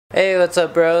Hey, what's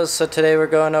up bros? So today we're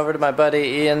going over to my buddy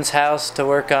Ian's house to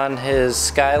work on his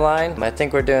Skyline. I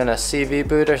think we're doing a CV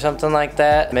boot or something like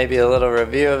that. Maybe a little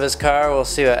review of his car, we'll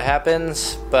see what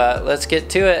happens, but let's get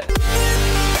to it.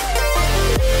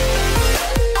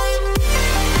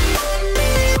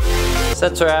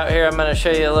 Since we're out here, I'm going to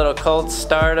show you a little cold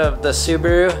start of the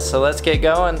Subaru, so let's get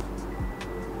going.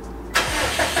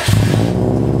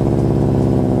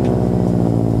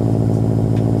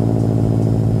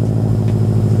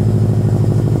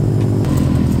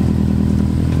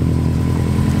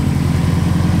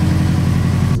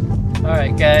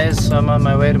 Alright guys, so I'm on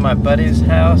my way to my buddy's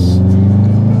house.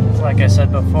 Like I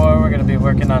said before, we're going to be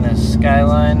working on his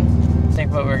Skyline. I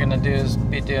think what we're going to do is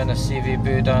be doing a CV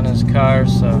boot on his car,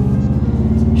 so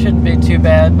shouldn't be too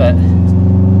bad, but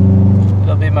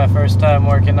it'll be my first time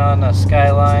working on a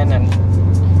Skyline and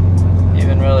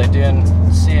even really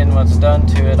seeing what's done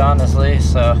to it, honestly,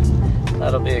 so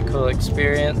that'll be a cool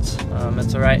experience.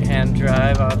 It's a right-hand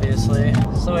drive, obviously.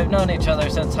 So we've known each other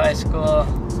since high school.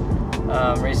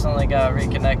 Recently got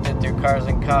reconnected through Cars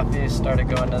and Coffee, started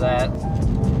going to that.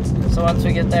 So once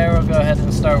we get there, we'll go ahead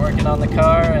and start working on the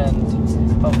car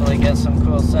and hopefully get some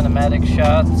cool cinematic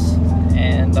shots,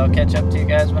 and I'll catch up to you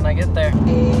guys when I get there.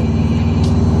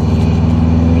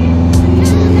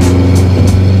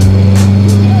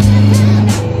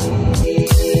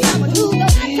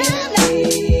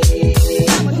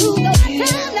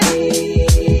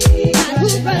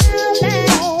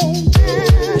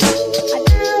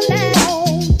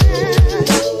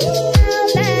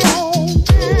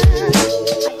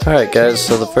 Alright guys,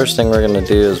 so the first thing we're going to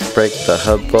do is break the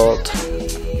hub bolt.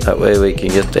 That way we can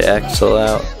get the axle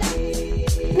out.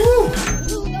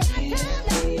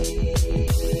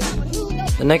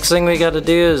 The next thing we got to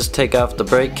do is take off the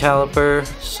brake caliper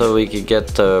so we could get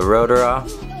the rotor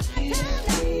off.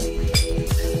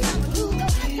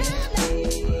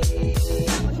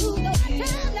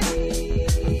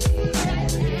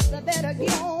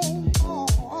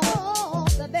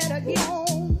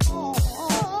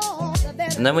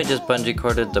 And then we just bungee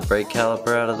corded the brake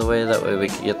caliper out of the way, that way we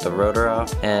could get the rotor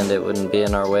off and it wouldn't be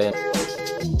in our way.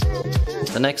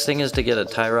 The next thing is to get a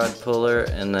tie rod puller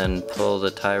and then pull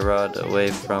the tie rod away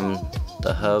from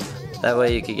the hub. That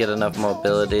way you could get enough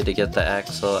mobility to get the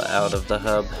axle out of the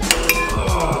hub.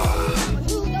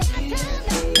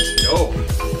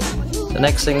 The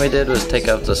next thing we did was take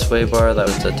off the sway bar that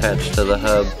was attached to the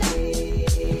hub.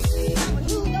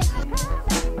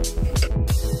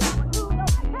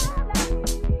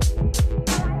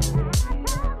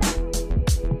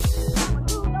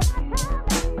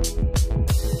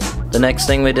 The next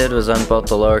thing we did was unbolt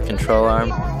the lower control arm.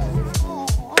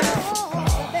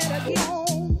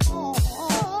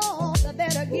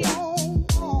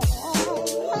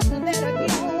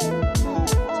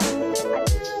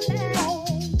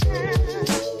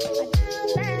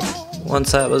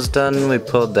 Once that was done, we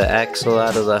pulled the axle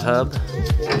out of the hub.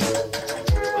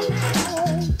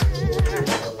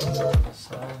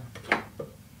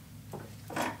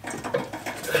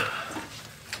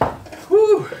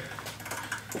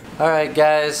 Alright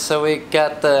guys, so we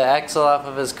got the axle off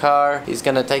of his car. He's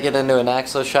going to take it into an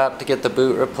axle shop to get the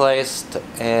boot replaced,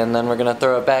 and then we're going to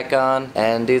throw it back on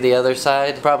and do the other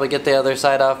side. Probably get the other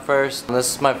side off first. And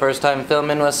this is my first time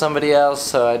filming with somebody else,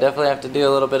 so I definitely have to do a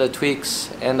little bit of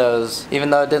tweaks, and even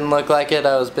though it didn't look like it,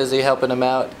 I was busy helping him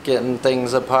out, getting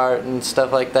things apart and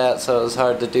stuff like that, so it was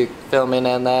hard to do filming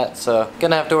and that, so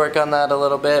gonna have to work on that a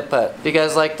little bit. But if you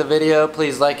guys liked the video,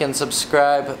 please like and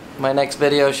subscribe. My next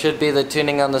video should be the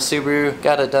tuning on the Subaru.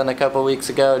 Got it done a couple weeks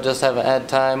ago, just haven't had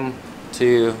time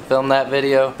to film that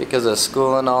video because of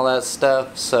school and all that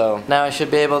stuff. So now I should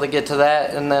be able to get to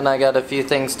that, and then I got a few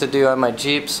things to do on my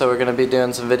Jeep, so we're going to be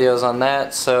doing some videos on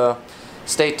that. So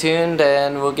stay tuned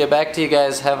and we'll get back to you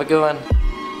guys. Have a good one.